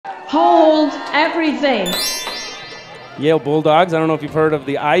Hold everything. Yale Bulldogs, I don't know if you've heard of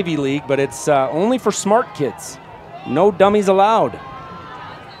the Ivy League, but it's only for smart kids. No dummies allowed.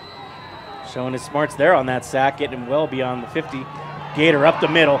 Showing his smarts there on that sack, getting him well beyond the 50. Gator up the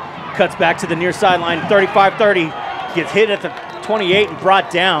middle, cuts back to the near sideline, 35-30. Gets hit at the 28 and brought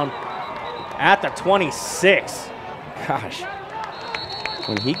down at the 26. Gosh.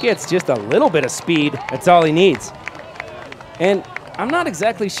 When he gets just a little bit of speed, that's all he needs. And I'm not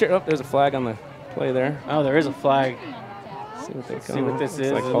exactly sure. Oh, there's a flag on the play there. Oh, there is a flag. Let's see what this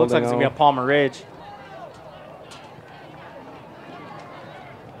is. It looks like it's going to be a Palmer Ridge.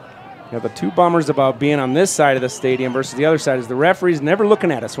 Yeah, the two bummers about being on this side of the stadium versus the other side is the referee's never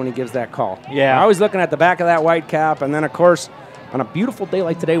looking at us when he gives that call. Yeah. They're always looking at the back of that white cap. And then, of course, on a beautiful day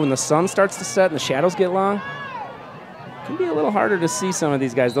like today when the sun starts to set and the shadows get long, it can be a little harder to see some of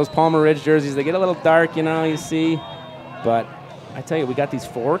these guys. Those Palmer Ridge jerseys, they get a little dark, you know, you see. But I tell you, we got these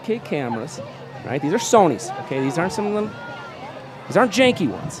 4K cameras, right? These are Sonys, okay? These aren't janky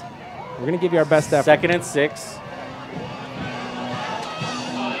ones. We're going to give you our best effort. 2nd and 6.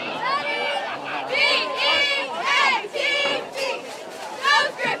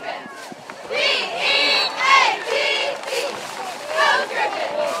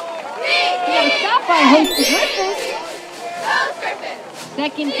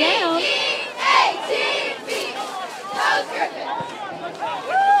 Second down.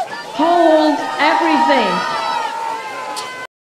 Hold everything.